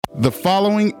The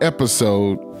following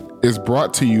episode is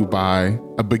brought to you by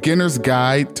A Beginner's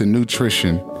Guide to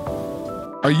Nutrition.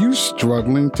 Are you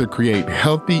struggling to create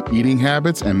healthy eating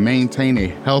habits and maintain a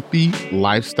healthy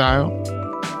lifestyle?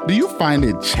 Do you find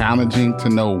it challenging to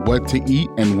know what to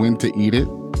eat and when to eat it?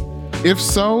 If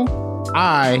so,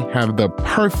 I have the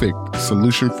perfect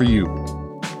solution for you.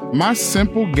 My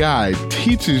simple guide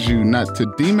teaches you not to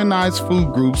demonize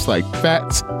food groups like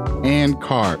fats and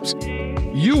carbs.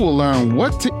 You will learn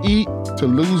what to eat to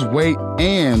lose weight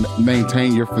and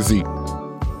maintain your physique.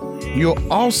 You'll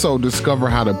also discover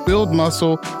how to build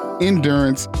muscle,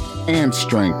 endurance, and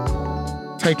strength.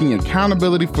 Taking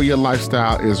accountability for your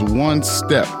lifestyle is one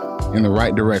step in the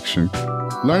right direction.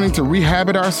 Learning to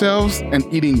rehabit ourselves and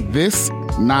eating this,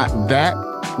 not that,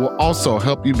 will also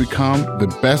help you become the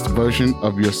best version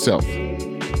of yourself.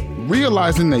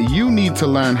 Realizing that you need to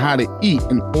learn how to eat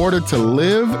in order to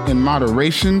live in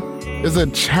moderation is a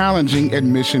challenging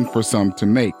admission for some to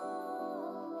make.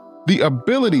 The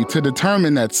ability to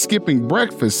determine that skipping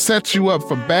breakfast sets you up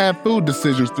for bad food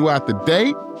decisions throughout the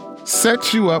day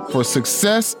sets you up for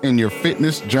success in your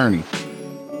fitness journey.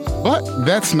 But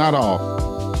that's not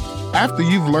all. After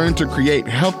you've learned to create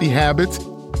healthy habits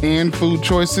and food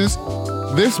choices,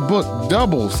 this book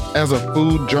doubles as a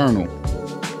food journal.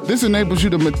 This enables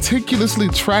you to meticulously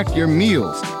track your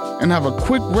meals and have a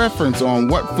quick reference on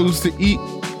what foods to eat,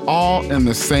 all in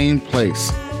the same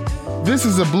place. This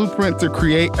is a blueprint to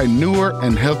create a newer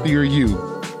and healthier you.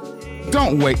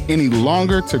 Don't wait any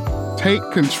longer to take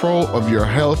control of your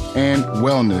health and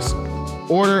wellness.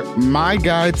 Order my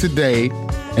guide today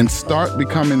and start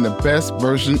becoming the best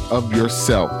version of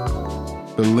yourself.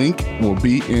 The link will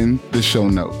be in the show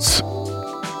notes.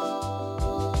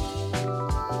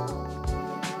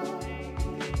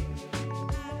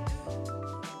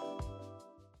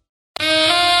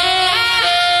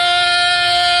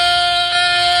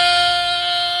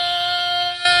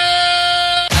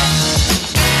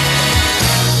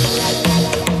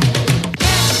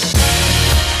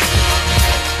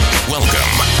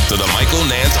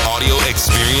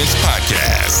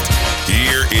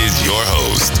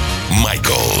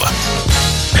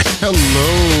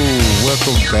 Hello,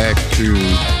 welcome back to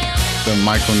the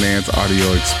Michael Nance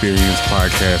Audio Experience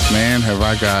Podcast. Man, have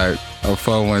I got a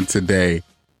fun one today.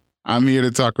 I'm here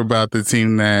to talk about the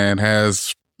team that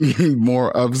has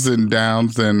more ups and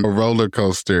downs than a roller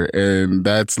coaster, and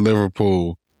that's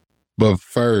Liverpool. But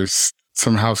first,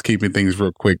 some housekeeping things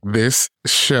real quick. This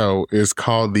show is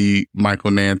called the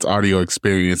Michael Nance Audio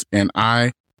Experience, and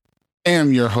I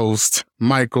am your host,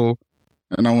 Michael,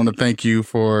 and I want to thank you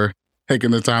for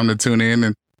taking the time to tune in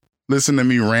and listen to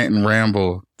me rant and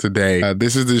ramble today.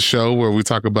 This is the show where we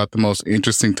talk about the most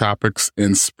interesting topics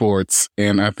in sports.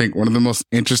 And I think one of the most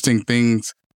interesting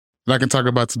things that I can talk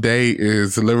about today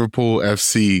is Liverpool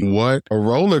FC. What a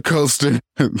roller coaster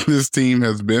this team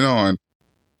has been on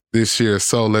this year.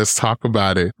 So let's talk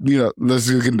about it. Let's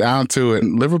just get down to it.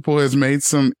 Liverpool has made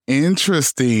some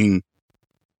interesting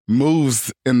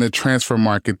moves in the transfer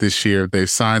market this year. They've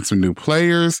signed some new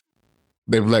players.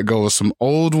 They've let go of some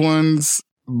old ones,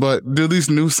 but do these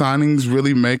new signings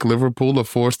really make Liverpool a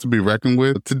force to be reckoned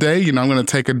with? Today, I'm going to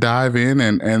take a dive in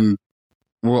and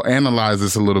we'll analyze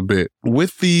this a little bit.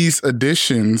 With these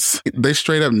additions, they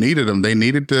straight up needed them. They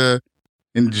needed to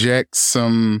inject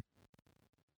some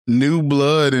new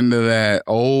blood into that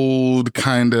old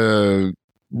kind of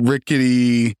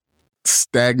rickety,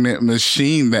 stagnant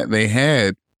machine that they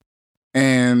had.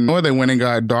 And they went and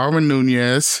got Darwin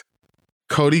Núñez,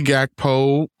 Cody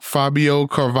Gakpo, Fabio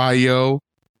Carvalho,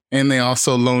 and they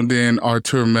also loaned in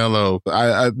Artur Melo.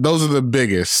 Those are the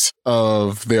biggest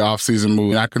of the offseason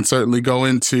moves. I can certainly go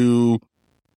into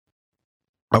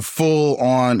a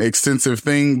full-on extensive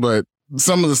thing, but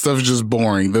some of the stuff is just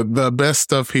boring. The best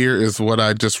stuff here is what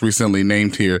I just recently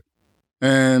named here.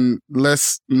 And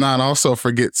let's not also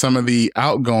forget some of the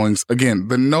outgoings. Again,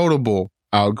 the notable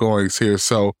outgoings here.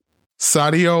 So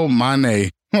Sadio Mane.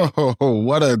 Oh,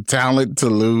 what a talent to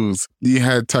lose. You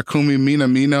had Takumi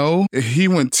Minamino. He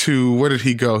went to, where did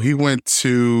he go? He went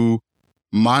to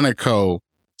Monaco.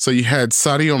 So you had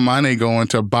Sadio Mane going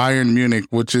to Bayern Munich,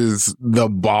 which is the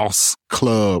boss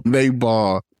club. They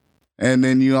ball. And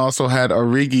then you also had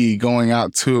Origi going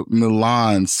out to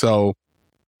Milan. So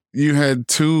you had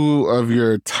two of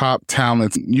your top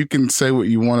talents. You can say what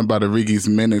you want about Origi's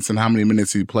minutes and how many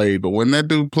minutes he played, but when that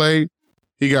dude played,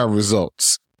 he got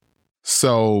results.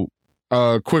 So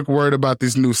a quick word about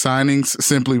these new signings.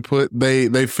 Simply put,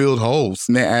 they filled holes.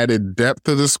 And they added depth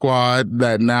to the squad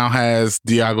that now has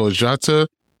Diogo Jota,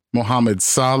 Mohamed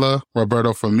Salah,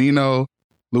 Roberto Firmino,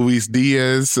 Luis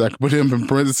Diaz, I put him in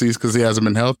parentheses because he hasn't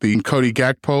been healthy, Cody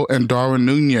Gakpo, and Darwin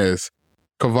Nunez.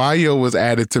 Carvalho was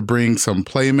added to bring some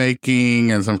playmaking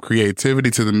and some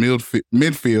creativity to the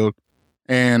midfield,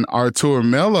 and Artur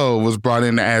Melo was brought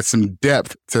in to add some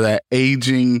depth to that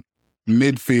aging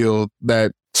midfield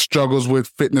that struggles with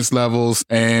fitness levels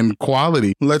and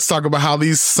quality. Let's talk about how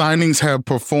these signings have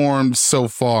performed so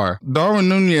far. Darwin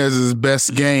Nunez's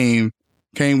best game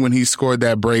came when he scored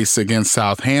that brace against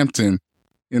Southampton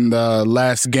in the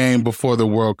last game before the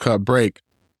World Cup break.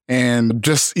 And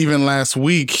just even last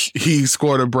week, he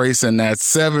scored a brace in that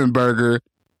 7-burger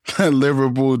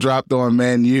Liverpool dropped on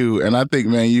Man U. And I think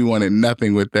Man U wanted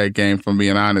nothing with that game, from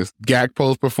being honest.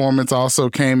 Gakpo's performance also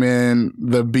came in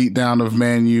the beatdown of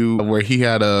Man U, where he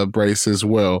had a brace as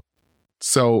well.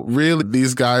 So really,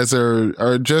 these guys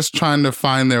are just trying to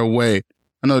find their way.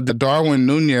 I know Darwin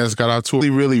Nunez got out to a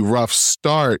really rough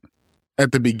start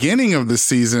at the beginning of the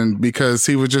season because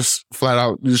he was just flat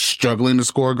out just struggling to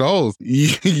score goals.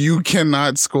 You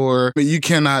cannot score, but you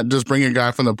cannot just bring a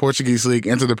guy from the Portuguese league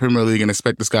into the Premier League and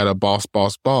expect this guy to boss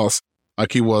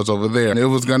like he was over there. It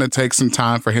was going to take some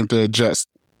time for him to adjust.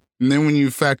 And then when you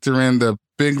factor in the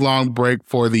big long break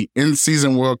for the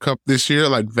in-season World Cup this year,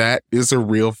 like that is a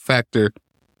real factor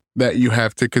that you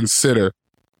have to consider.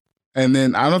 And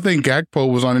then I don't think Gakpo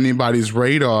was on anybody's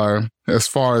radar as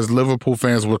far as Liverpool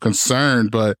fans were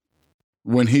concerned, but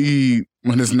when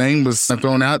his name was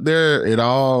thrown out there, it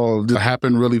all just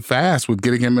happened really fast with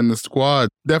getting him in the squad.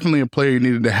 Definitely a player you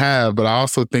needed to have, but I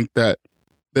also think that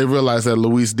they realized that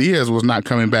Luis Diaz was not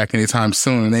coming back anytime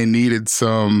soon, and they needed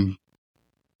some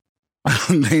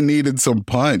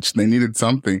punch. They needed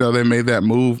something. So they made that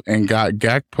move and got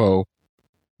Gakpo.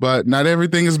 But not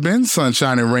everything has been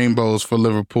sunshine and rainbows for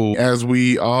Liverpool. As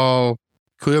we all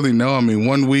clearly know, I mean,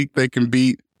 one week they can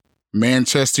beat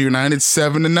Manchester United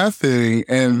 7-0,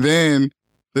 and then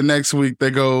the next week they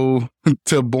go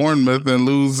to Bournemouth and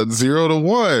lose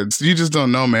 0-1. So you just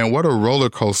don't know, man. What a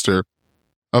roller coaster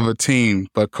of a team.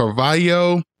 But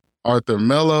Carvalho, Artur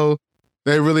Melo,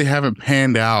 they really haven't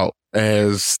panned out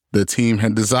as the team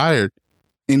had desired.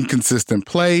 Inconsistent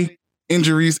play,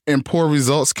 injuries, and poor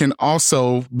results can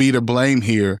also be to blame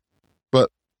here. But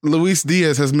Luis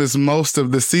Diaz has missed most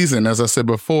of the season, as I said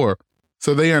before.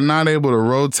 So they are not able to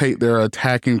rotate their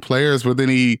attacking players with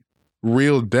any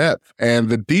real depth. And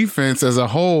the defense as a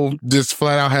whole just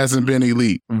flat out hasn't been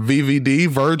elite. VVD,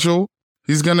 Virgil,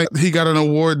 he got an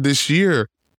award this year,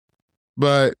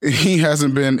 but he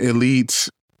hasn't been elite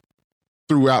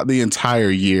throughout the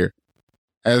entire year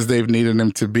as they've needed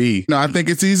him to be. Now, I think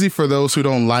it's easy for those who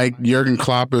don't like Jurgen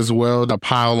Klopp as well to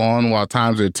pile on while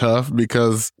times are tough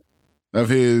because of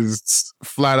his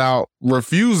flat-out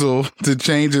refusal to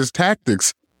change his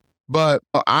tactics. But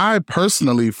I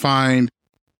personally find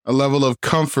a level of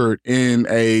comfort in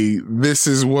a this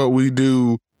is what we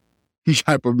do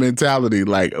type of mentality.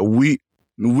 Like, we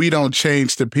don't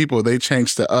change to people, they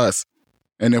change to us.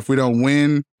 And if we don't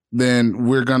win, then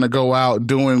we're going to go out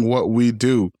doing what we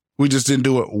do. We just didn't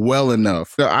do it well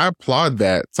enough. So I applaud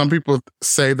that. Some people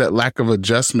say that lack of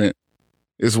adjustment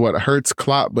is what hurts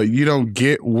Klopp, but you don't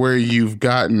get where you've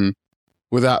gotten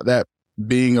without that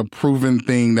being a proven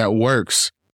thing that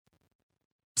works.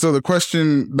 So the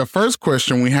first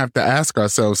question we have to ask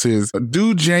ourselves is,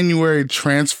 do January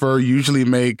transfer usually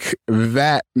make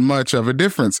that much of a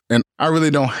difference? And I really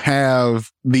don't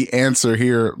have the answer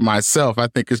here myself. I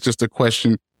think it's just a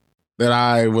question that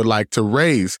I would like to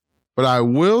raise. But I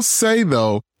will say,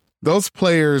 though, those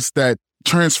players that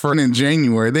transfer in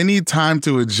January, they need time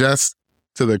to adjust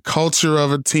to the culture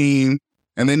of a team,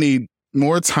 and they need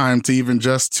more time to even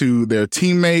adjust to their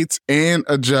teammates and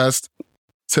adjust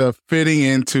to fitting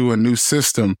into a new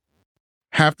system.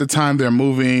 Half the time they're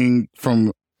moving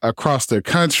from across the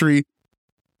country.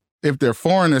 If they're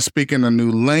foreigners speaking a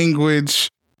new language,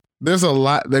 there's a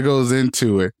lot that goes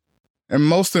into it. And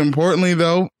most importantly,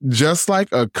 though, just like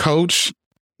a coach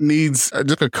needs a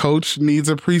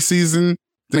preseason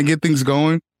to get things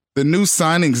going, the new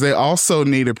signings, they also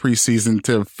need a preseason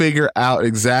to figure out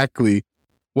exactly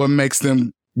what makes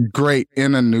them great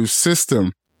in a new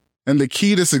system. And the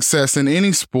key to success in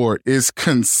any sport is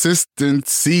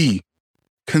consistency.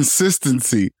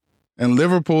 And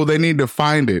Liverpool, they need to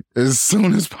find it as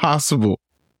soon as possible.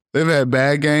 They've had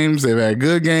bad games, they've had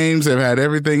good games, they've had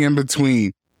everything in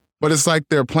between. But it's like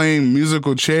they're playing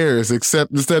musical chairs,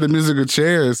 except instead of musical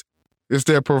chairs, it's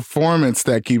their performance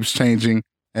that keeps changing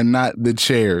and not the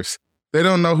chairs. They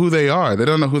don't know who they are. They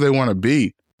don't know who they want to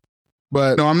be.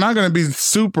 But no, I'm not going to be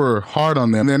super hard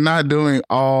on them. They're not doing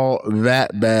all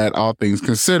that bad, all things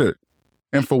considered.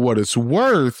 And for what it's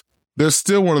worth, they're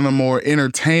still one of the more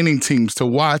entertaining teams to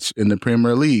watch in the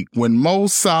Premier League. When Mo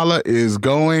Salah is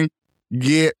going,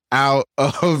 get out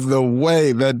of the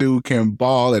way. That dude can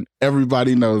ball, and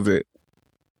everybody knows it.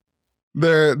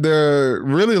 They're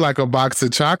really like a box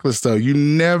of chocolates, though. You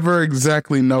never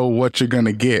exactly know what you're going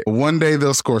to get. One day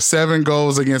they'll score 7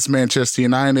 goals against Manchester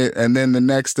United, and then the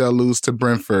next they'll lose to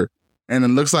Brentford. And it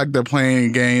looks like they're playing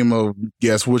a game of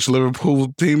guess which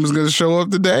Liverpool team is going to show up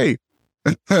today.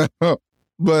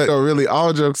 But really,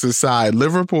 all jokes aside,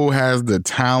 Liverpool has the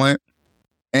talent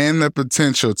and the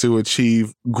potential to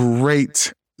achieve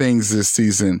great things this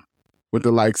season with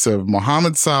the likes of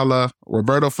Mohamed Salah,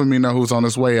 Roberto Firmino, who's on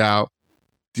his way out,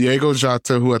 Diego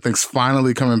Jota, who I think is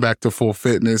finally coming back to full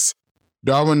fitness,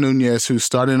 Darwin Nunez, who's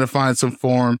starting to find some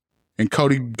form, and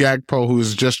Cody Gakpo,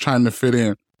 who's just trying to fit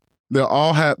in.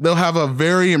 They'll have a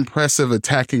very impressive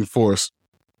attacking force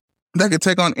that could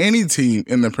take on any team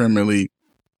in the Premier League.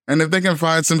 And if they can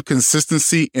find some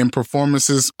consistency in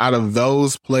performances out of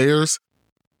those players,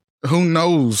 who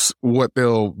knows what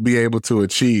they'll be able to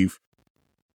achieve.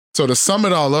 So to sum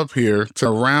it all up here, to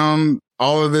round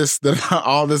all this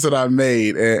that I've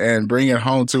made and bring it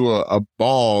home to a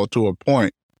ball, to a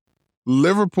point,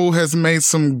 Liverpool has made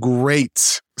some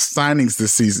great signings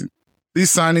this season.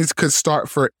 These signings could start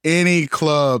for any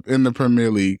club in the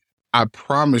Premier League. I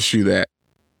promise you that.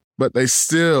 But they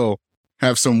still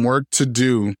have some work to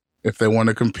do if they want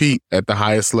to compete at the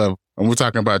highest level. And we're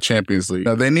talking about Champions League.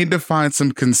 Now, they need to find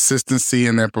some consistency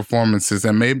in their performances,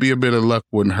 and maybe a bit of luck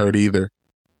wouldn't hurt either.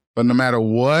 But no matter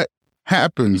what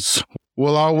happens,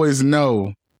 we'll always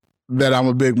know that I'm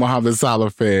a big Mohamed Salah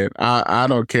fan. I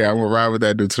don't care. I'm going to ride with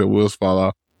that dude till the wheels fall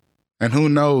off. And who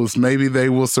knows, maybe they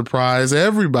will surprise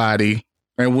everybody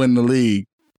and win the league.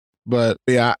 But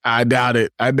yeah, I doubt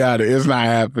it. It's not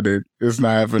happening. It's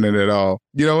not happening at all.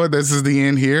 You know what? This is the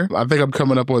end here. I think I'm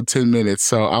coming up on 10 minutes.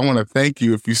 So I want to thank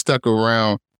you if you stuck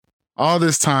around all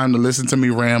this time to listen to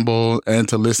me ramble and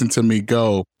to listen to me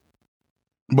go.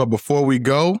 But before we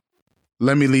go,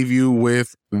 let me leave you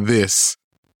with this.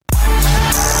 All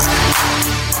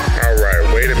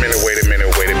right. Wait a minute.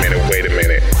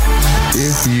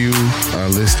 If you are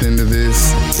listening to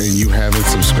this and you haven't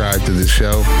subscribed to the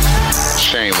show,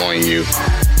 Shame on you.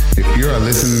 if you are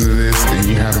listening to this and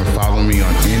you haven't followed me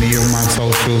on any of my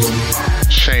socials,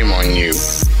 Shame on you.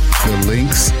 the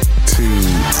links to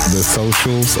the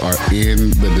socials are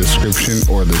in the description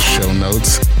or the show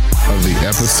notes of the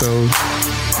episode.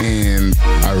 And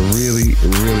I really,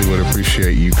 really would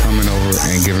appreciate you coming over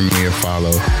and giving me a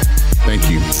follow. Thank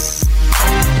you.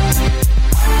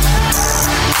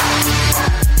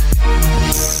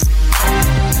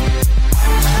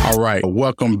 All right,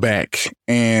 welcome back.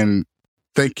 And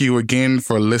thank you again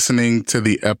for listening to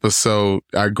the episode.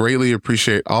 I greatly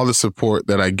appreciate all the support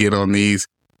that I get on these.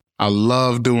 I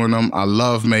love doing them. I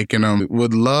love making them.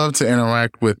 Would love to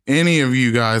interact with any of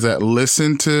you guys that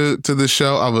listen to the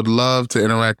show. I would love to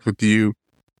interact with you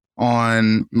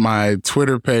on my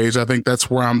Twitter page. I think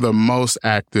that's where I'm the most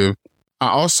active. I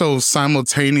also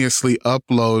simultaneously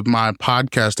upload my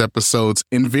podcast episodes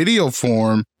in video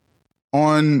form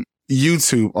on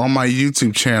YouTube, on my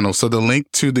YouTube channel. So the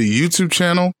link to the YouTube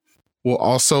channel will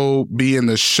also be in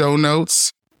the show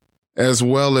notes, as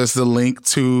well as the link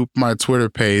to my Twitter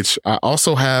page. I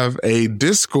also have a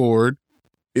Discord.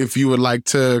 If you would like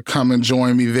to come and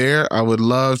join me there, I would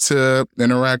love to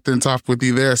interact and talk with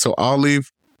you there. So I'll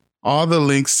leave all the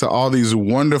links to all these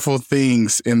wonderful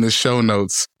things in the show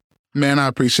notes. Man, I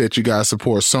appreciate you guys'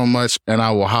 support so much, and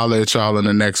I will holler at y'all in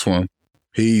the next one.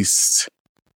 Peace.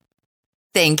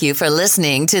 Thank you for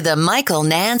listening to the Michael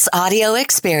Nance audio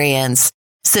experience.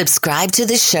 Subscribe to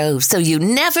the show so you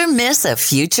never miss a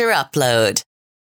future upload.